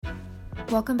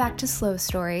Welcome back to Slow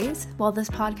Stories. While this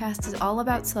podcast is all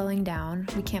about slowing down,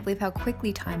 we can't believe how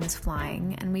quickly time is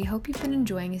flying, and we hope you've been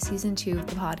enjoying season 2 of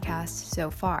the podcast so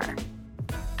far.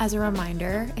 As a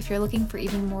reminder, if you're looking for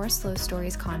even more Slow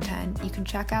Stories content, you can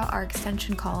check out our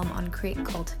extension column on Create and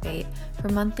Cultivate for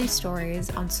monthly stories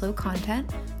on slow content,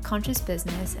 conscious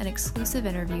business, and exclusive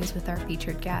interviews with our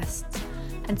featured guests.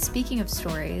 And speaking of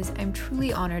stories, I'm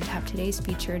truly honored to have today's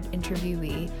featured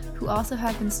interviewee, who also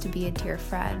happens to be a dear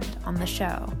friend, on the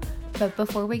show. But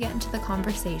before we get into the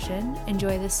conversation,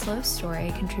 enjoy this slow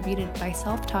story contributed by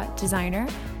self-taught designer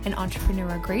and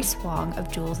entrepreneur Grace Wong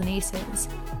of Jewels and Aces.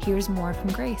 Here's more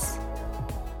from Grace.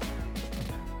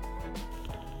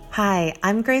 Hi,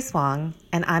 I'm Grace Wong,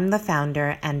 and I'm the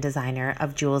founder and designer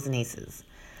of Jewels and Aces.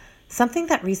 Something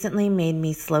that recently made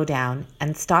me slow down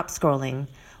and stop scrolling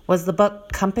was the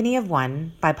book Company of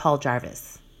One by Paul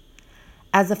Jarvis.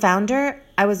 As a founder,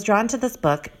 I was drawn to this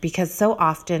book because so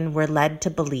often we're led to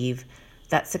believe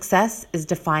that success is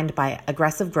defined by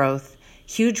aggressive growth,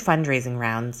 huge fundraising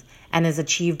rounds, and is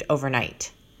achieved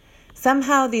overnight.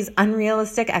 Somehow these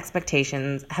unrealistic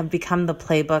expectations have become the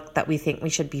playbook that we think we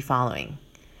should be following.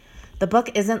 The book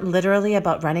isn't literally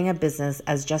about running a business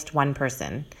as just one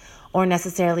person, or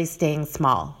necessarily staying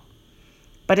small.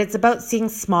 But it's about seeing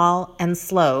small and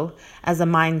slow as a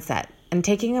mindset and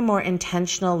taking a more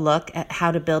intentional look at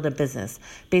how to build a business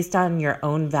based on your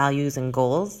own values and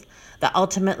goals that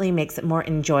ultimately makes it more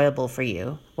enjoyable for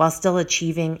you while still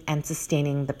achieving and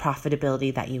sustaining the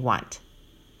profitability that you want.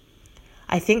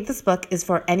 I think this book is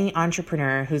for any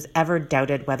entrepreneur who's ever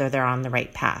doubted whether they're on the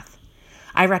right path.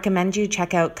 I recommend you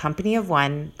check out Company of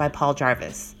One by Paul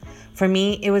Jarvis. For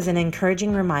me, it was an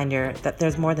encouraging reminder that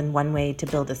there's more than one way to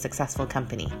build a successful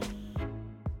company.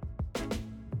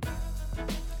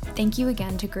 Thank you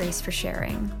again to Grace for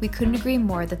sharing. We couldn't agree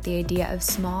more that the idea of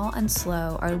small and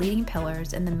slow are leading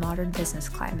pillars in the modern business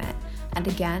climate. And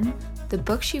again, the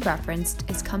book she referenced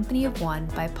is Company of One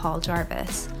by Paul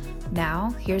Jarvis.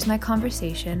 Now, here's my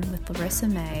conversation with Larissa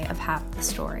May of Half the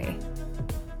Story.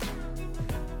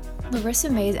 Larissa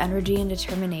May's energy and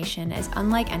determination is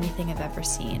unlike anything I've ever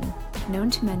seen.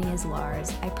 Known to many as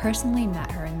Lars, I personally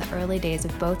met her in the early days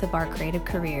of both of our creative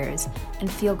careers and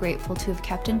feel grateful to have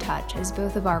kept in touch as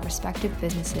both of our respective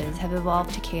businesses have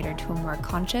evolved to cater to a more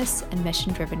conscious and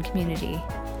mission-driven community.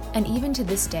 And even to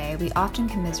this day, we often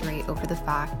commiserate over the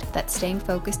fact that staying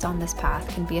focused on this path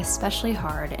can be especially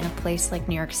hard in a place like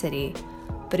New York City.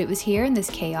 But it was here in this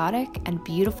chaotic and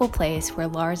beautiful place where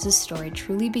Lars's story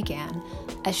truly began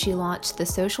as she launched the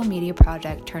social media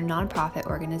project turned nonprofit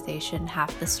organization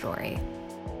Half the Story.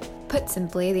 Put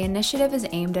simply, the initiative is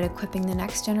aimed at equipping the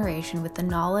next generation with the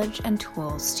knowledge and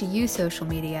tools to use social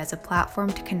media as a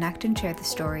platform to connect and share the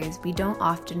stories we don't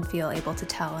often feel able to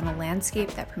tell in a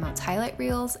landscape that promotes highlight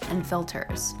reels and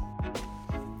filters.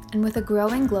 And with a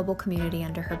growing global community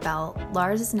under her belt,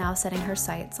 Lars is now setting her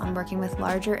sights on working with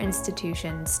larger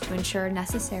institutions to ensure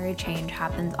necessary change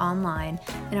happens online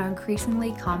in our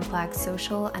increasingly complex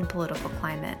social and political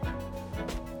climate.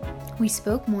 We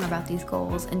spoke more about these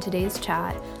goals in today's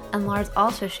chat, and Lars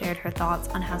also shared her thoughts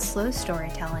on how slow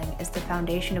storytelling is the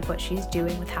foundation of what she's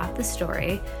doing with Half the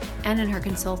Story and in her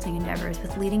consulting endeavors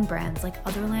with leading brands like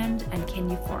Otherland and Can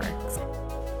Euphorics.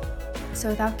 So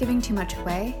without giving too much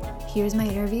away, here's my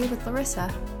interview with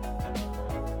Larissa.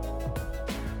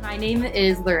 My name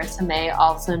is Larissa May,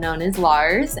 also known as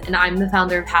Lars, and I'm the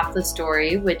founder of Half the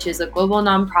Story, which is a global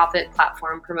nonprofit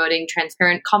platform promoting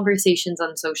transparent conversations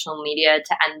on social media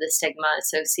to end the stigma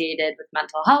associated with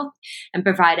mental health and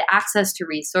provide access to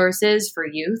resources for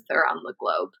youth around the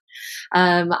globe.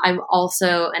 I'm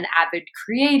also an avid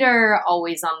creator,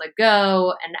 always on the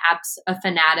go, a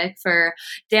fanatic for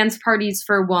dance parties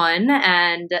for one,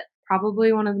 and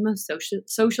probably one of the most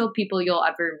social people you'll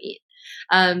ever meet.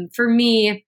 For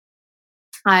me,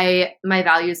 my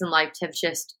values in life have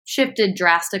just shifted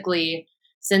drastically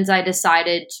since I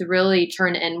decided to really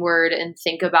turn inward and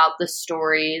think about the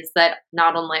stories that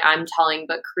not only I'm telling,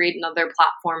 but create another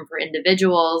platform for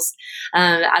individuals,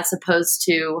 as opposed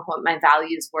to what my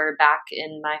values were back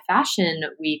in my fashion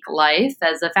week life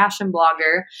as a fashion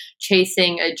blogger,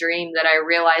 chasing a dream that I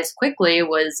realized quickly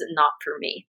was not for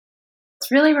me.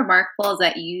 What's really remarkable is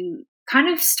that you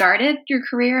kind of started your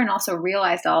career and also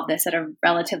realized all of this at a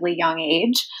relatively young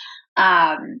age.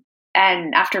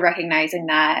 And after recognizing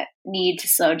that need to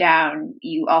slow down,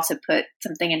 you also put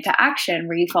something into action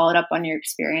where you followed up on your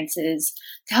experiences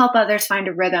to help others find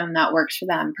a rhythm that works for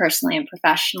them personally and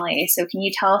professionally. So can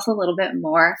you tell us a little bit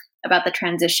more about the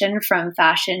transition from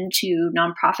fashion to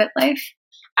nonprofit life?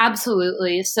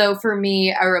 Absolutely. So for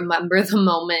me, I remember the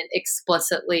moment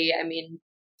explicitly. I mean,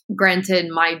 Granted,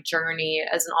 my journey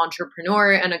as an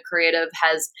entrepreneur and a creative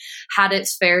has had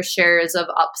its fair shares of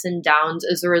ups and downs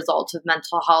as a result of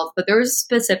mental health. But there was a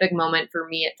specific moment for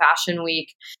me at Fashion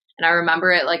Week, and I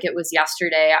remember it like it was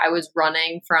yesterday. I was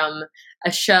running from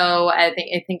a show. I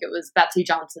think it was Betsy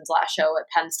Johnson's last show at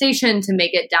Penn Station to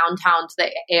make it downtown to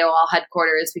the AOL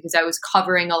headquarters because I was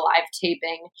covering a live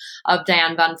taping of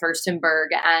Diane van Furstenberg,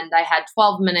 and I had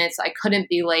 12 minutes. I couldn't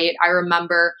be late. I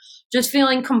remember just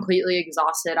feeling completely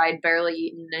exhausted. I'd barely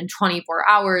eaten in 24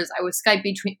 hours. I was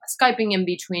Skyping in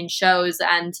between shows,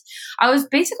 and I was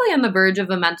basically on the verge of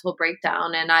a mental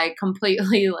breakdown, and I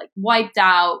completely like wiped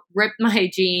out, ripped my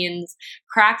jeans,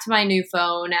 cracked my new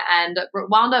phone, and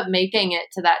wound up making it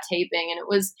to that taping. And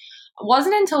it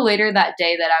wasn't until later that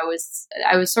day that I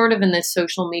was sort of in this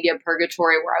social media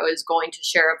purgatory where I was going to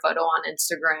share a photo on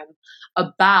Instagram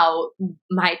about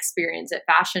my experience at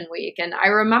Fashion Week. And I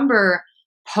remember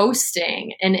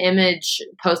posting an image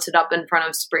posted up in front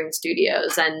of Spring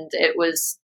Studios, and it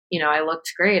was, I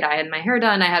looked great. I had my hair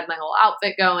done. I had my whole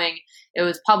outfit going. It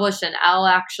was published in Elle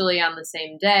actually on the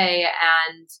same day.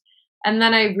 And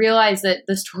then I realized that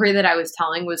the story that I was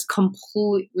telling was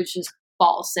just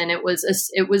false. And it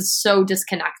was so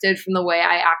disconnected from the way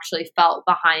I actually felt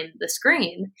behind the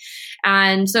screen.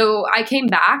 And so I came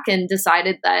back and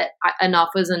decided that enough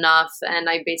was enough. And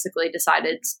I basically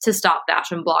decided to stop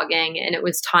fashion blogging. And it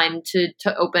was time to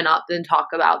open up and talk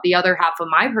about the other half of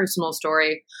my personal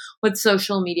story with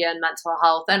social media and mental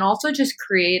health, and also just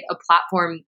create a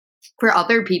platform for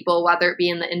other people, whether it be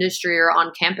in the industry or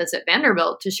on campus at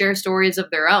Vanderbilt, to share stories of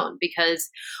their own. Because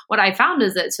what I found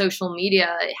is that social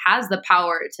media has the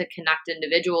power to connect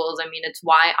individuals. I mean, it's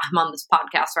why I'm on this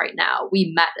podcast right now.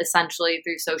 We met essentially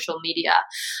through social media.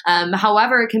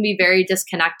 However, it can be very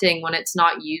disconnecting when it's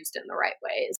not used in the right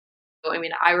ways. I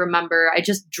mean, I remember I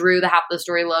just drew the Half the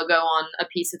Story logo on a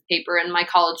piece of paper in my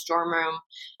college dorm room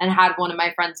and had one of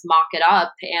my friends mock it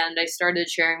up. And I started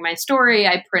sharing my story.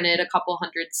 I printed a couple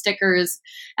hundred stickers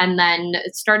and then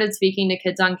started speaking to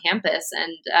kids on campus.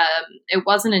 And it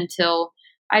wasn't until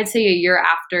I'd say a year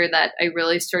after that I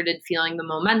really started feeling the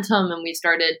momentum, and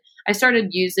I started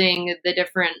using the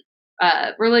different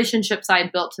relationships I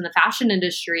had built in the fashion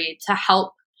industry to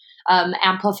help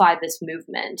amplify this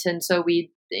movement. And so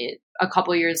a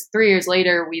couple years, 3 years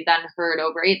later, we then heard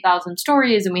over 8,000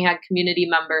 stories, and we had community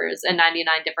members in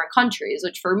 99 different countries,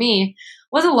 which for me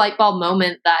was a light bulb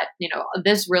moment that,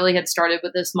 this really had started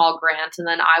with a small grant, and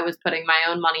then I was putting my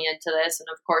own money into this. And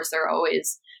of course, there are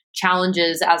always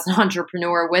challenges as an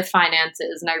entrepreneur with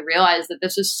finances. And I realized that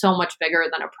this is so much bigger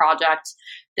than a project.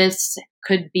 This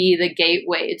could be the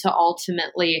gateway to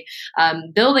ultimately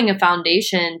building a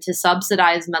foundation to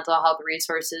subsidize mental health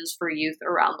resources for youth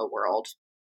around the world.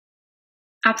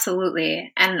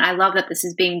 Absolutely. And I love that this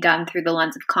is being done through the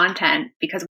lens of content,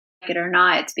 because like it or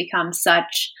not, it's become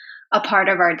such a part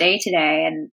of our day to day.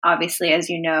 And obviously, as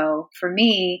you know, for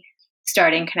me,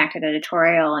 starting Connected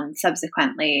Editorial and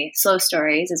subsequently Slow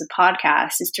Stories as a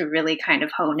podcast is to really kind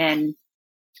of hone in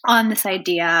on this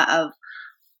idea of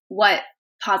what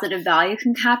positive value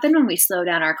can happen when we slow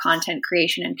down our content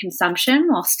creation and consumption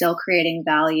while still creating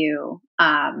value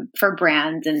for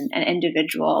brands and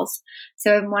individuals.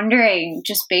 So I'm wondering,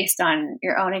 just based on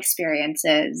your own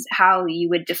experiences, how you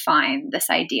would define this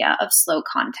idea of slow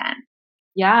content.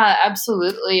 Yeah,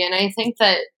 absolutely. And I think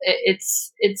that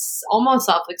it's almost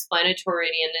self-explanatory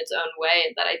in its own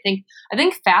way, that I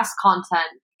think fast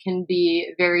content can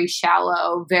be very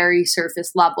shallow, very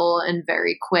surface level, and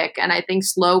very quick. And I think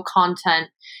slow content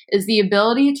is the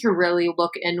ability to really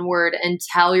look inward and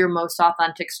tell your most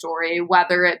authentic story,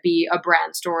 whether it be a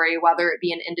brand story, whether it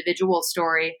be an individual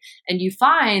story. And you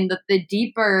find that the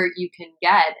deeper you can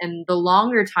get and the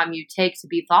longer time you take to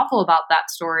be thoughtful about that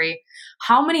story,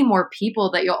 how many more people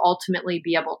that you'll ultimately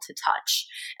be able to touch.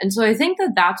 And so I think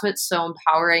that that's what's so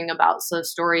empowering about Slow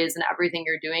Stories and everything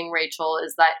you're doing, Rachel,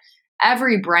 is that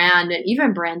every brand, and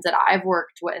even brands that I've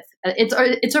worked with,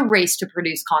 it's a race to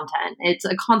produce content. It's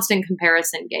a constant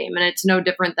comparison game, and it's no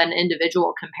different than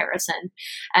individual comparison.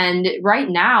 And right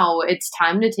now, it's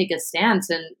time to take a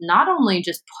stance and not only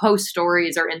just post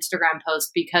stories or Instagram posts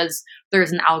because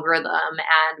there's an algorithm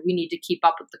and we need to keep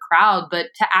up with the crowd, but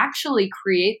to actually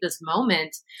create this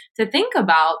moment to think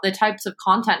about the types of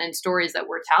content and stories that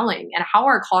we're telling and how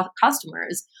our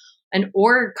customers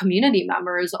or community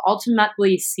members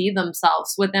ultimately see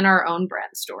themselves within our own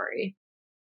brand story.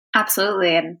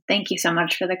 Absolutely. And thank you so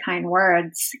much for the kind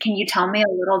words. Can you tell me a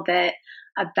little bit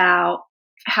about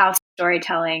how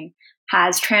storytelling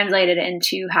has translated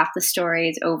into Half the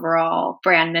Story's overall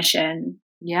brand mission?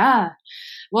 Yeah.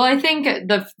 Well, I think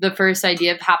the first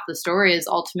idea of half the story is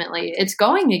ultimately it's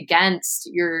going against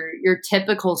your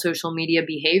typical social media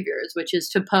behaviors, which is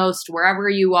to post wherever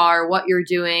you are, what you're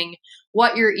doing,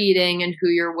 what you're eating, and who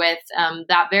you're with.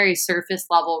 That very surface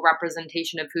level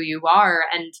representation of who you are.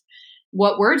 And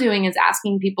what we're doing is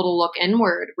asking people to look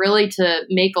inward, really to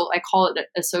make I call it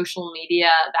a social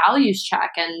media values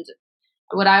check. And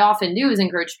what I often do is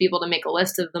encourage people to make a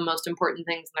list of the most important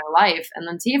things in their life and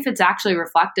then see if it's actually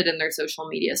reflected in their social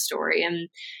media story.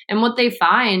 And what they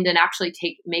find, and actually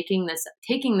taking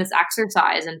this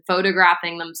exercise and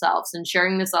photographing themselves and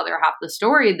sharing this other half of the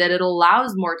story, that it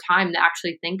allows more time to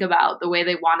actually think about the way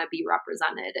they want to be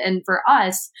represented. And for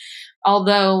us,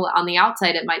 although on the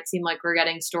outside it might seem like we're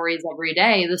getting stories every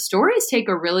day, the stories take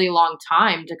a really long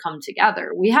time to come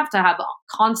together. We have to have a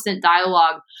constant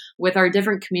dialogue with our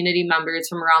different community members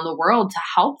from around the world to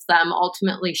help them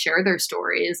ultimately share their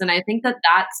stories. And I think that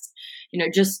that's,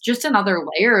 just another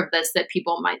layer of this that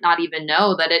people might not even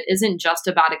know, that it isn't just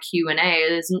about a Q&A.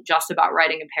 It isn't just about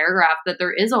writing a paragraph, that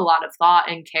there is a lot of thought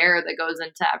and care that goes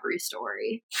into every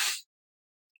story.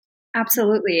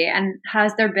 Absolutely. And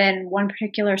has there been one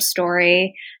particular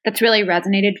story that's really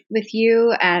resonated with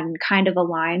you and kind of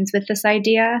aligns with this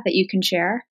idea that you can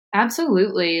share?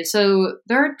 Absolutely. So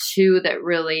there are two that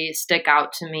really stick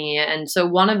out to me. And so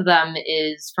one of them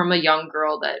is from a young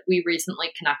girl that we recently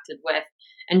connected with,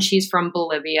 and she's from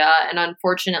Bolivia. And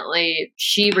unfortunately,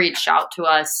 she reached out to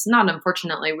us. Not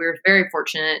unfortunately, we were very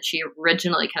fortunate. She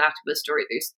originally connected with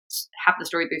half the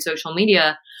story through social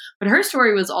media, but her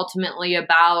story was ultimately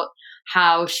about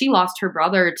how she lost her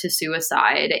brother to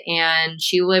suicide, and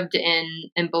she lived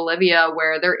in Bolivia,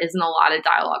 where there isn't a lot of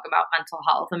dialogue about mental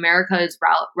health. America is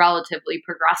relatively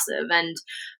progressive, and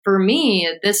for me,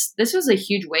 this was a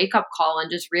huge wake up call, and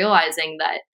just realizing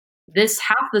that this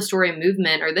half the story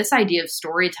movement, or this idea of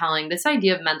storytelling, this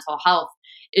idea of mental health,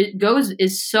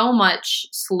 is so much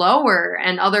slower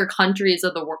in other countries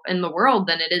in the world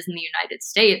than it is in the United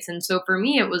States. And so for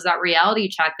me, it was that reality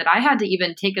check that I had to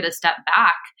even take it a step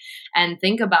back and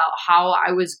think about how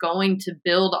I was going to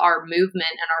build our movement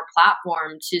and our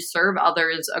platform to serve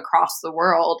others across the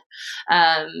world.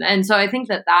 And so I think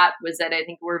that was it. I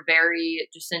think we're very,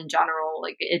 just in general,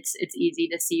 like it's easy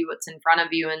to see what's in front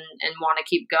of you and want to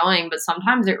keep going, but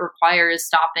sometimes it requires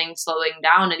stopping, slowing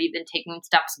down, and even taking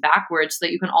steps backwards so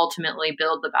that you can ultimately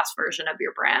build the best version of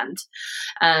your brand.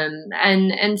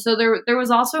 And so there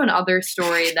was also another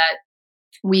story that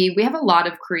we have a lot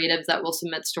of creatives that will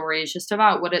submit stories just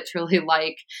about what it's really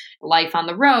like life on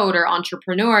the road, or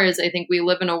entrepreneurs. I think we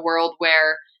live in a world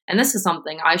where, and this is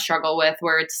something I struggle with,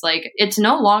 where it's like, it's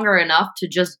no longer enough to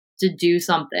just to do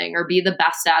something or be the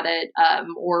best at it,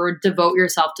 or devote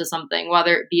yourself to something,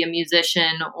 whether it be a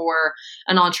musician or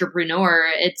an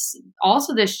entrepreneur. It's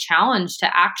also this challenge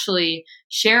to actually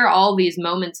share all these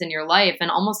moments in your life and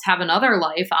almost have another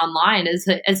life online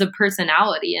as a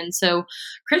personality. And so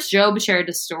Chris Job shared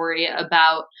a story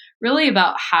about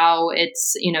how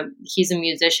it's, he's a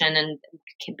musician and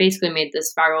basically made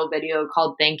this viral video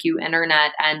called Thank You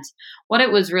Internet. And what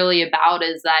it was really about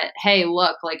is that, hey,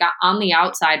 look, like on the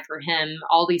outside for him,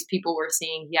 all these people were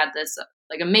seeing he had this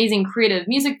like amazing creative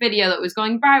music video that was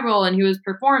going viral and he was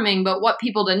performing. But what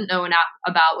people didn't know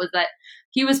about was that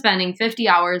he was spending 50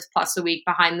 hours plus a week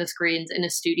behind the screens in a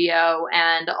studio.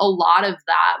 And a lot of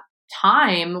that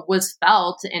time was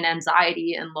felt in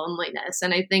anxiety and loneliness.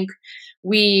 And I think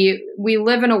we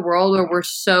live in a world where we're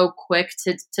so quick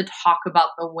to talk about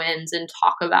the wins and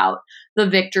talk about the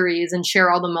victories and share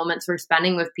all the moments we're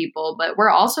spending with people, but we're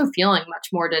also feeling much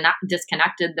more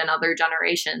disconnected than other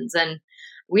generations. And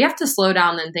we have to slow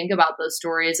down and think about those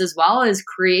stories, as well as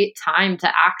create time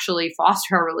to actually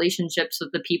foster our relationships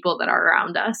with the people that are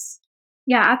around us.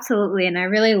 Yeah, absolutely. And I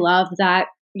really love that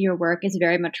your work is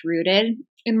very much rooted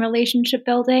in relationship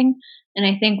building. And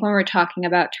I think when we're talking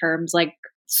about terms like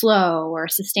slow or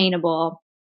sustainable,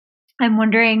 I'm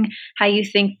wondering how you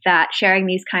think that sharing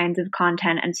these kinds of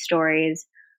content and stories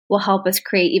will help us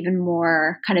create even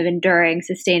more kind of enduring,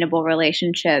 sustainable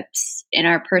relationships in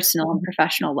our personal and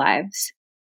professional lives.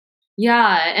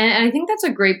 Yeah, and I think that's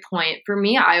a great point. For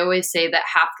me, I always say that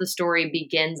half the story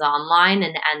begins online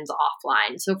and ends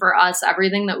offline. So for us,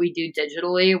 everything that we do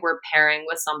digitally, we're pairing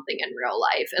with something in real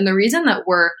life. And the reason that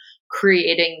we're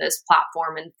creating this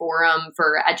platform and forum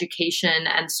for education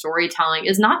and storytelling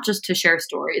is not just to share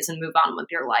stories and move on with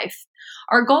your life.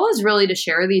 Our goal is really to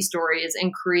share these stories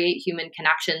and create human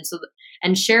connections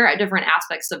and share different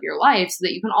aspects of your life so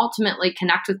that you can ultimately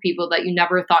connect with people that you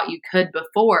never thought you could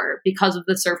before because of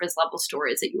the surface level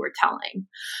stories that you were telling.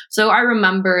 So I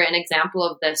remember an example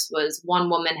of this was one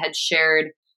woman had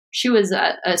shared she was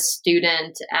a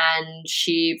student, and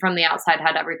she, from the outside,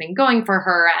 had everything going for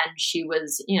her. And she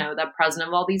was, the president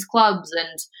of all these clubs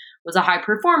and was a high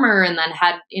performer, and then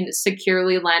had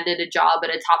securely landed a job at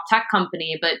a top tech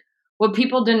company. But what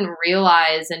people didn't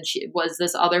realize, and she was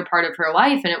this other part of her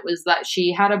life, and it was that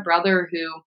she had a brother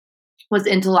who was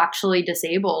intellectually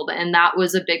disabled, and that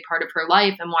was a big part of her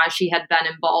life, and why she had been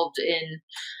involved in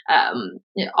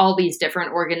all these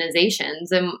different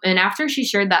organizations. And after she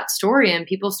shared that story, and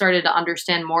people started to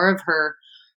understand more of her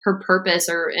purpose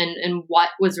and what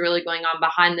was really going on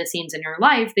behind the scenes in her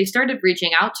life, they started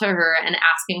reaching out to her and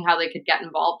asking how they could get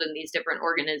involved in these different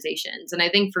organizations. And I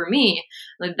think for me,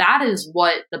 like, that is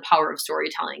what the power of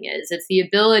storytelling is. It's the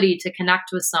ability to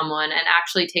connect with someone and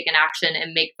actually take an action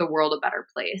and make the world a better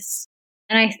place.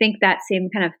 And I think that same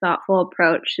kind of thoughtful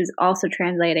approach is also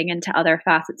translating into other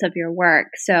facets of your work.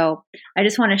 So I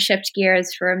just want to shift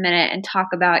gears for a minute and talk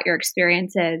about your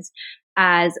experiences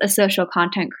as a social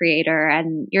content creator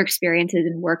and your experiences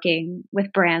in working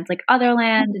with brands like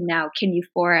Otherland and now Kin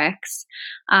Euphorics,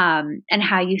 and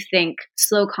how you think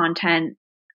slow content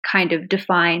kind of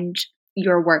defined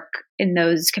your work in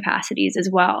those capacities as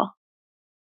well.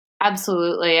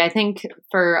 Absolutely. I think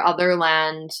for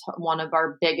Otherland, one of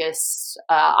our biggest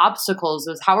obstacles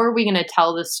is how are we going to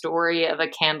tell the story of a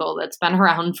candle that's been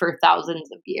around for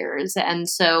thousands of years? And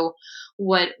so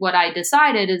what I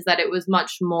decided is that it was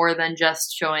much more than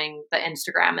just showing the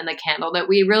Instagram and the candle, that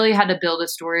we really had to build a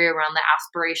story around the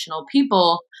aspirational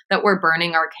people that were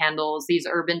burning our candles, these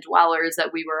urban dwellers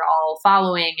that we were all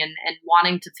following and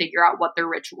wanting to figure out what their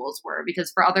rituals were.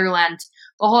 Because for Otherland,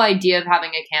 the whole idea of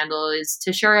having a candle is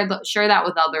to share that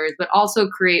with others, but also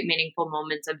create meaningful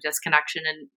moments of disconnection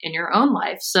in your own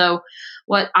life. So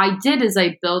what I did is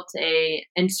I built a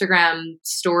Instagram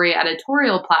story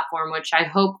editorial platform, which I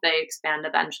hope they expand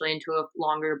eventually into a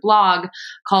longer blog,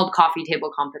 called Coffee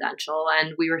Table Confidential.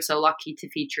 And we were so lucky to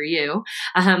feature you.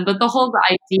 But the whole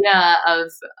idea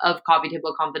of Coffee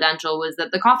Table Confidential was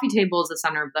that the coffee table is the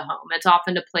center of the home. It's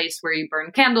often a place where you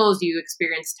burn candles, you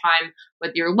experience time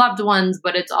with your loved ones,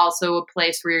 but it's also a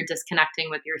place where you're disconnecting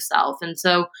with yourself. And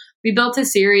so we built a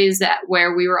series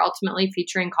where we were ultimately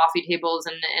featuring coffee tables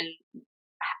and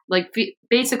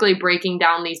basically breaking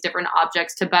down these different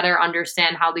objects to better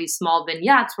understand how these small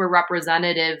vignettes were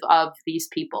representative of these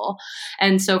people.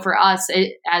 And so for us,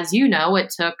 as you know,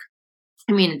 it took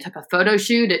a photo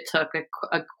shoot, it took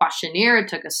a questionnaire, it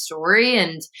took a story,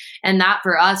 and that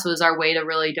for us was our way to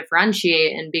really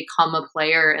differentiate and become a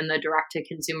player in the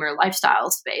direct-to-consumer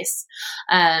lifestyle space.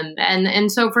 And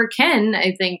so for Kin,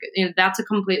 I think that's a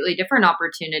completely different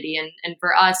opportunity. And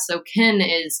for us, so Kin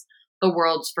is the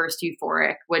world's first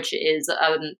euphoric, which is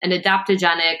an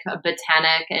adaptogenic,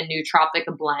 botanic, and nootropic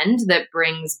blend that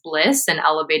brings bliss and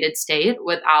elevated state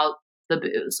without the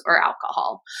booze or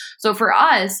alcohol. So for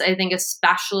us, I think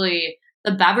especially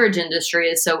the beverage industry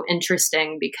is so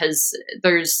interesting because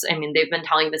they've been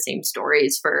telling the same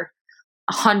stories for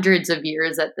hundreds of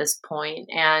years at this point,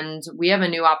 and we have a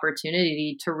new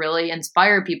opportunity to really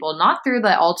inspire people, not through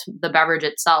the beverage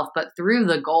itself, but through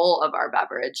the goal of our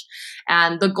beverage.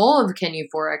 And the goal of Kin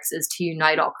Euphorics is to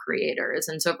unite all creators.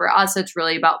 And so for us, it's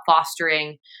really about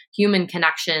fostering human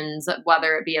connections,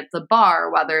 whether it be at the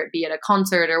bar, whether it be at a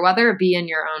concert, or whether it be in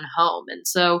your own home. And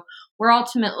so we're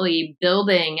ultimately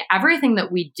building everything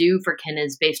that we do for Kin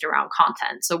is based around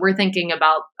content. So we're thinking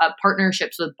about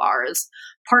partnerships with bars,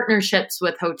 partnerships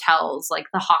with hotels like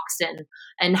the Hoxton,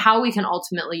 and how we can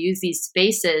ultimately use these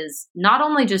spaces, not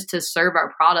only just to serve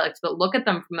our products, but look at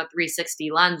them from a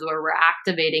 360 lens where we're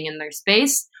activating in their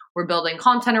space, we're building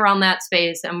content around that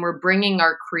space, and we're bringing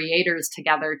our creators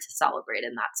together to celebrate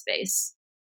in that space.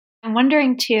 I'm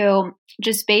wondering too,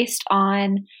 just based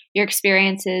on your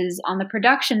experiences on the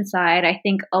production side, I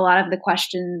think a lot of the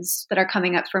questions that are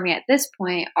coming up for me at this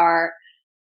point are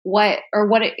what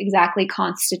exactly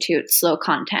constitutes slow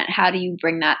content? How do you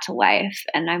bring that to life?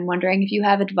 And I'm wondering if you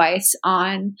have advice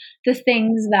on the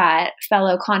things that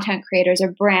fellow content creators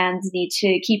or brands need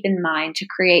to keep in mind to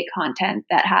create content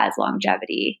that has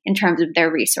longevity in terms of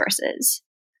their resources.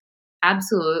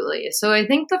 Absolutely. So I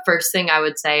think the first thing I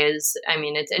would say is,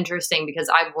 it's interesting because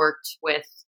I've worked with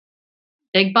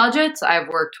big budgets, I've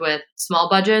worked with small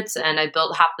budgets, and I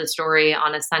built Half the Story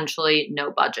on essentially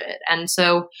no budget. And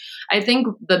so I think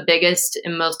the biggest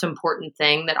and most important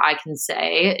thing that I can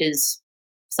say is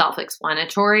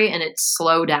self-explanatory, and it's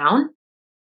slow down.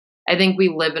 I think we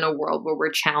live in a world where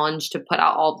we're challenged to put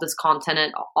out all of this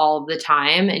content all the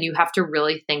time. And you have to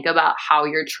really think about how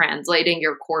you're translating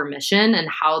your core mission and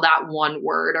how that one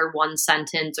word or one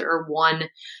sentence or one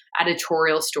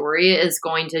editorial story is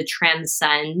going to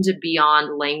transcend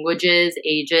beyond languages,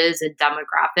 ages, and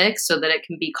demographics so that it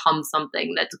can become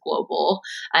something that's global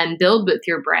and build with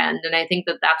your brand. And I think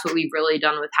that that's what we've really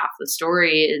done with Half the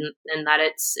Story, in that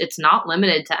it's not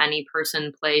limited to any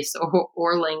person, place,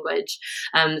 or language.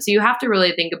 So you have to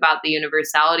really think about the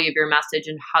universality of your message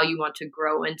and how you want to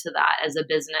grow into that as a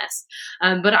business.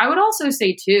 But I would also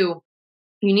say too,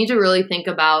 you need to really think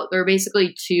about, there are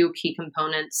basically three key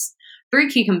components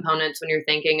when you're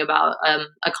thinking about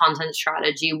a content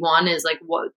strategy. One is like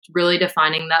what really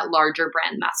defining that larger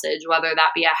brand message, whether that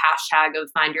be a hashtag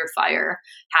of Find Your Fire,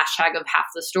 hashtag of Half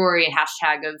the Story,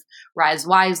 hashtag of Rise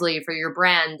Wisely for your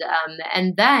brand,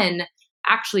 and then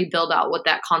actually build out what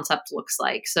that concept looks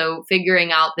like. So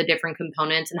figuring out the different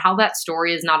components and how that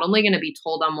story is not only going to be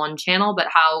told on one channel, but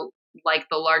how, like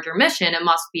the larger mission, it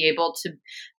must be able to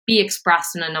be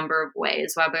expressed in a number of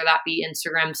ways, whether that be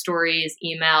Instagram stories,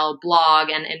 email, blog,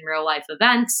 and in real life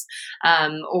events,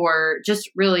 or just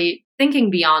really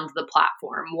thinking beyond the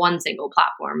platform, one single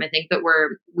platform. I think that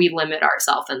we limit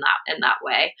ourselves in that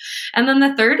way. And then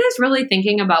the third is really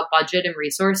thinking about budget and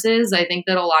resources. I think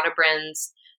that a lot of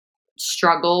brands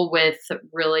struggle with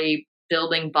really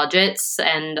building budgets.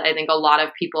 And I think a lot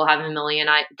of people have $1 million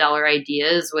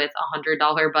ideas with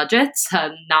 $100 budgets.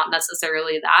 Not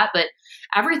necessarily that, but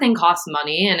everything costs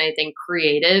money. And I think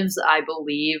creatives, I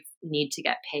believe, need to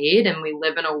get paid. And we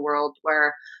live in a world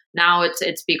where now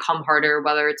it's become harder,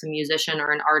 whether it's a musician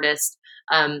or an artist,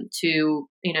 to,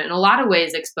 in a lot of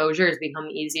ways, exposure has become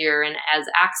easier. And as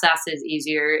access is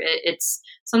easier, it's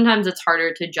sometimes it's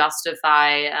harder to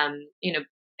justify,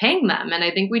 paying them. And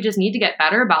I think we just need to get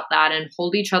better about that and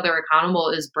hold each other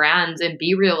accountable as brands and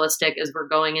be realistic as we're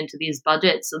going into these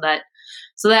budgets so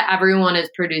that everyone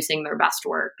is producing their best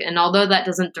work. And although that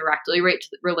doesn't directly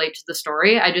relate to the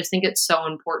story, I just think it's so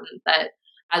important that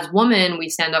as women, we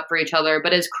stand up for each other,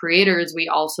 but as creators, we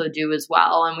also do as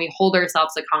well. And we hold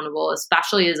ourselves accountable,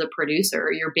 especially as a producer.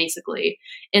 You're basically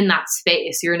in that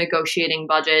space. You're negotiating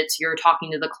budgets, you're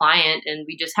talking to the client, and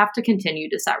we just have to continue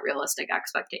to set realistic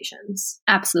expectations.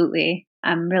 Absolutely.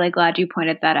 I'm really glad you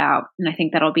pointed that out. And I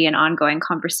think that'll be an ongoing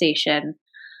conversation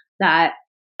that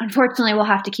unfortunately we'll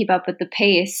have to keep up with the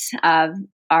pace of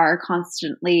our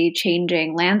constantly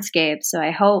changing landscape. So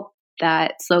I hope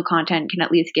that slow content can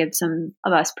at least give some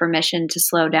of us permission to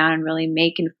slow down and really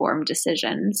make informed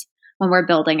decisions when we're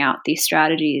building out these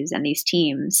strategies and these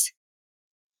teams.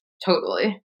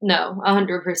 Totally. No,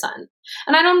 100%.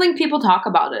 And I don't think people talk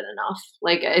about it enough.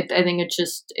 Like, I think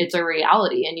it's a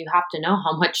reality, and you have to know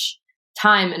how much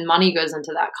time and money goes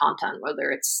into that content,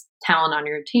 whether it's talent on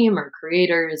your team or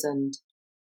creators. And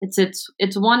it's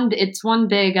one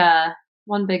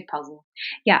big puzzle.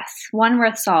 Yes, one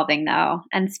worth solving, though.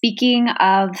 And speaking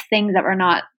of things that we're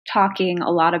not talking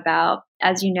a lot about,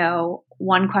 as you know,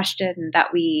 one question that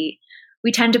we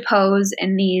tend to pose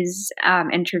in these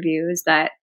interviews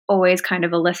that always kind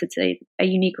of elicits a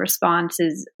unique response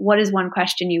is, what is one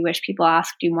question you wish people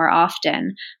asked you more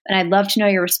often? And I'd love to know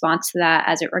your response to that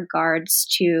as it regards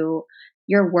to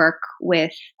your work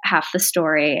with Half the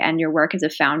Story and your work as a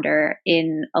founder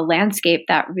in a landscape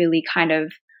that really kind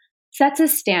of sets a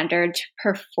standard to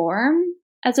perform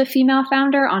as a female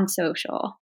founder on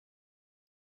social.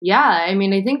 Yeah, I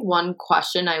mean, I think one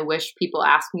question I wish people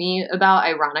ask me about,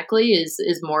 ironically,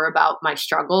 is more about my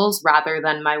struggles rather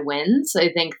than my wins.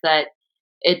 I think that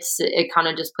it kind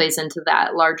of just plays into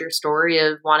that larger story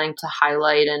of wanting to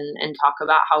highlight and talk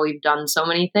about how we've done so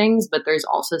many things, but there's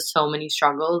also so many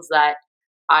struggles that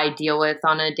I deal with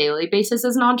on a daily basis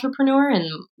as an entrepreneur, and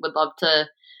would love to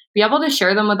be able to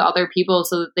share them with other people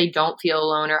so that they don't feel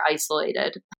alone or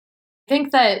isolated. I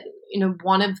think that,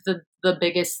 one of the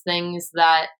biggest things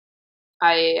that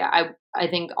I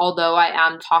think, although I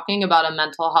am talking about a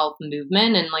mental health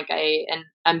movement and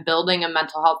I'm building a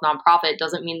mental health nonprofit,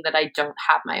 doesn't mean that I don't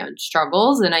have my own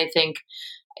struggles. And I think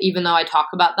even though I talk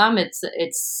about them, it's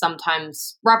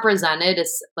sometimes represented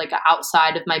as like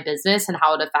outside of my business and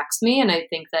how it affects me. And I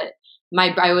think that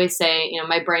I always say,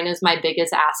 my brain is my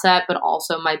biggest asset, but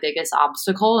also my biggest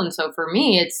obstacle. And so for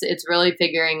me, it's really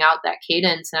figuring out that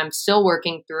cadence, and I'm still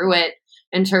working through it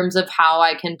in terms of how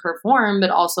I can perform, but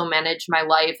also manage my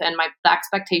life and the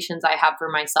expectations I have for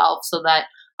myself so that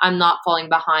I'm not falling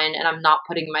behind and I'm not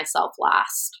putting myself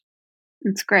last.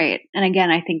 It's great. And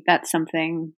again, I think that's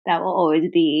something that will always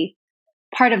be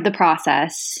part of the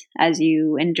process as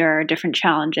you endure different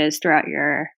challenges throughout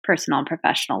your personal and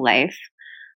professional life.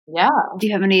 Yeah. Do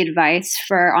you have any advice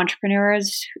for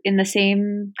entrepreneurs in the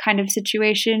same kind of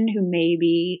situation who may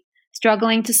be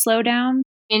struggling to slow down?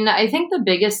 And I think the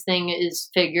biggest thing is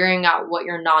figuring out what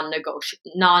your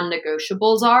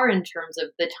non-negotiables are in terms of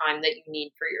the time that you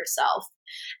need for yourself,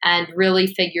 and really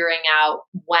figuring out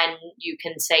when you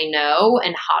can say no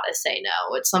and how to say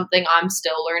no. It's something I'm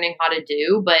still learning how to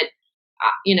do, but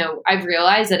I've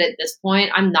realized that at this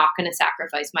point, I'm not going to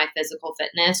sacrifice my physical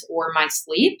fitness or my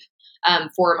sleep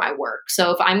for my work.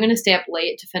 So if I'm going to stay up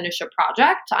late to finish a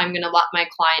project, I'm going to let my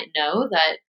client know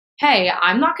that, hey,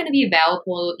 I'm not going to be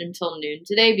available until noon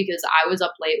today because I was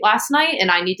up late last night and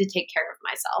I need to take care of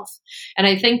myself. And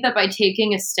I think that by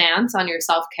taking a stance on your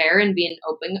self-care and being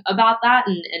open about that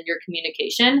and your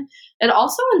communication, it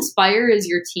also inspires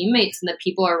your teammates and the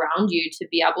people around you to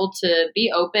be able to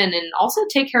be open and also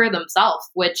take care of themselves,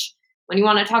 which when you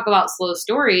want to talk about slow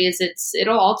stories,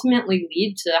 it'll ultimately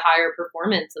lead to higher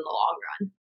performance in the long run.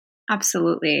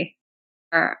 Absolutely.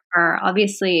 There are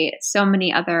obviously so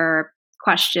many other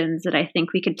questions that I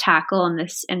think we could tackle in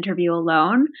this interview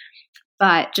alone.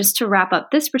 But just to wrap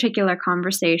up this particular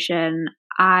conversation,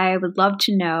 I would love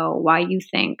to know why you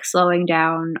think slowing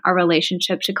down our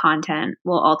relationship to content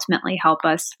will ultimately help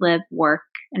us live, work,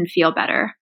 and feel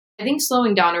better. I think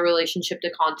slowing down a relationship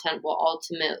to content will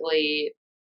ultimately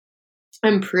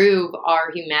improve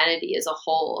our humanity as a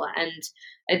whole. And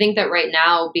I think that right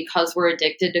now, because we're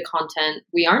addicted to content,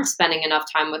 we aren't spending enough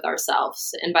time with ourselves.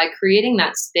 And by creating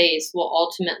that space, we'll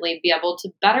ultimately be able to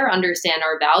better understand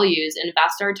our values,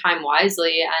 invest our time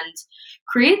wisely, and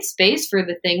create space for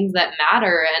the things that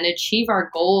matter and achieve our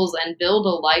goals and build a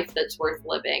life that's worth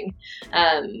living.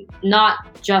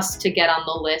 Not just to get on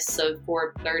the lists of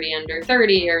Forbes 30 under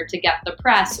 30 or to get the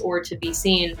press or to be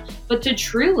seen, but to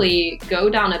truly go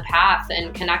down a path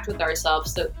and connect with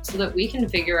ourselves so that we can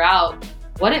figure out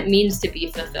what it means to be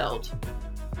fulfilled.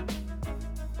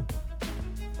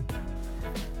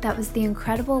 That was the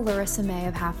incredible Larissa May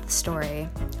of Half the Story.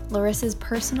 Larissa's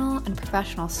personal and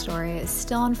professional story is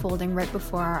still unfolding right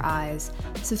before our eyes,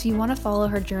 so if you want to follow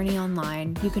her journey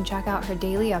online, you can check out her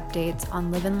daily updates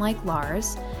on Livin' Like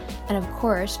Lars, and of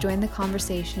course, join the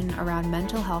conversation around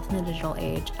mental health in the digital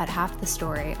age at Half the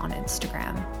Story on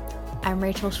Instagram. I'm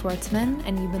Rachel Schwartzman,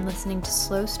 and you've been listening to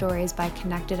Slow Stories by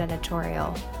Connected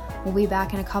Editorial. We'll be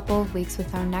back in a couple of weeks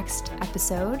with our next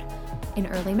episode in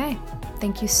early May.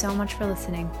 Thank you so much for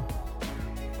listening.